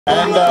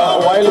And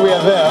while we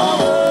are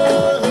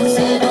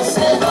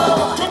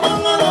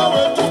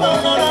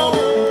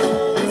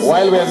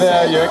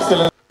there, Your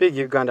Excellency. Big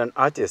Ugandan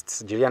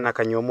artists Juliana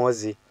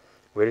Kanyomozi,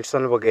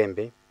 Wilson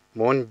Bogembe,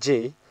 Moon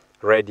G,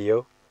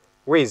 Radio,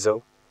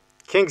 Weasel,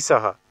 King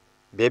Saha,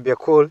 Baby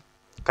Cool,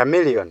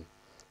 Chameleon,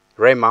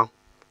 Rema,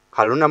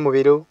 Haruna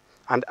Mubiru,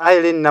 and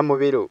Eileen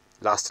Namubiru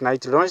last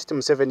night launched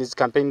Museveni's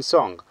campaign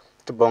song,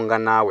 Tubonga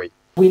Naawe.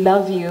 We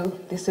love you.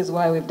 This is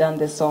why we've done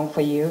this song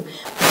for you.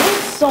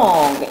 This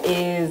song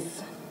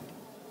is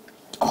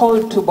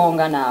called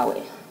Tubonga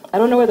Naawe. I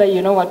don't know whether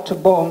you know what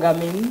Tubonga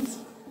means.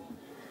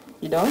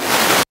 You don't?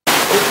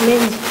 It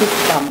means to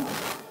stamp.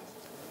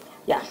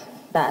 Yeah,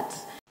 that.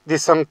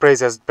 This song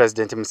praises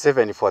President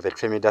Museveni for the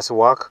tremendous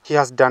work he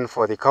has done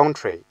for the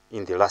country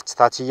in the last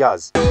 30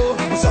 years.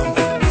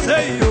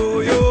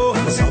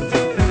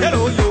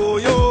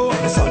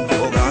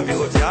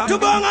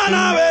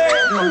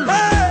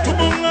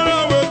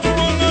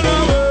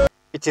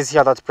 It is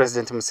here that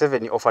President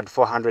Museveni offered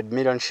 400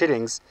 million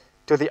shillings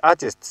to the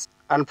artists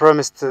and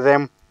promised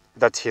them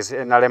that his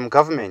NRM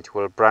government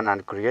will plan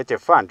and create a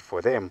fund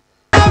for them.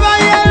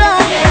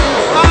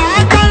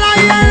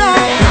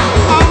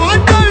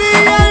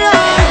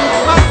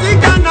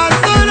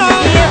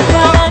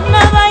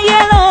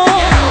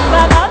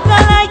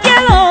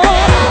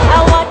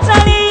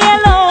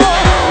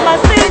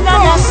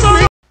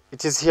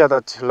 It is here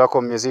that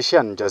local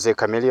musician Jose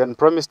Chameleon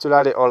promised to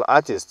rally all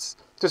artists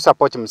to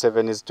support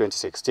Museveni's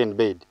 2016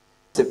 bid.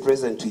 It's a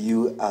present to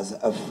you as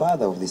a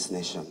father of this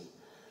nation.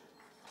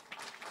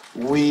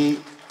 We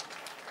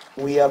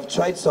have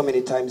tried so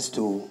many times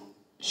to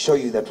show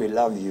you that we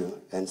love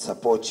you and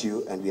support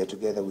you and we are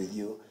together with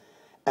you.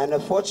 And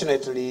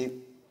unfortunately,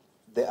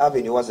 the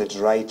avenue wasn't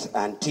right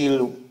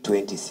until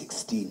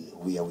 2016.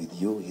 We are with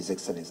you, His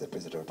Excellency the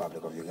President of the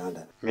Republic of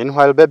Uganda.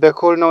 Meanwhile, Bebe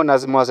Cool, known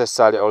as Moses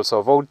Sali,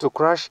 also vowed to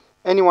crush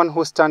anyone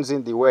who stands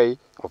in the way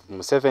of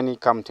Museveni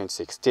come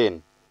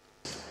 2016.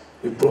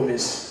 We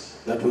promise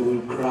that we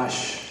will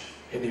crush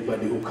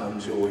anybody who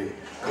comes your way.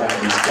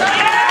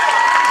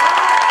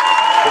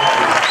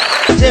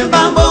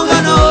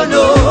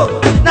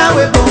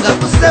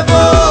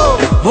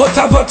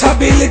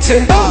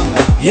 Votability,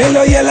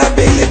 yellow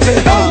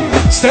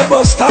ability,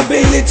 stable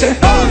stability,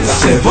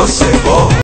 sebo.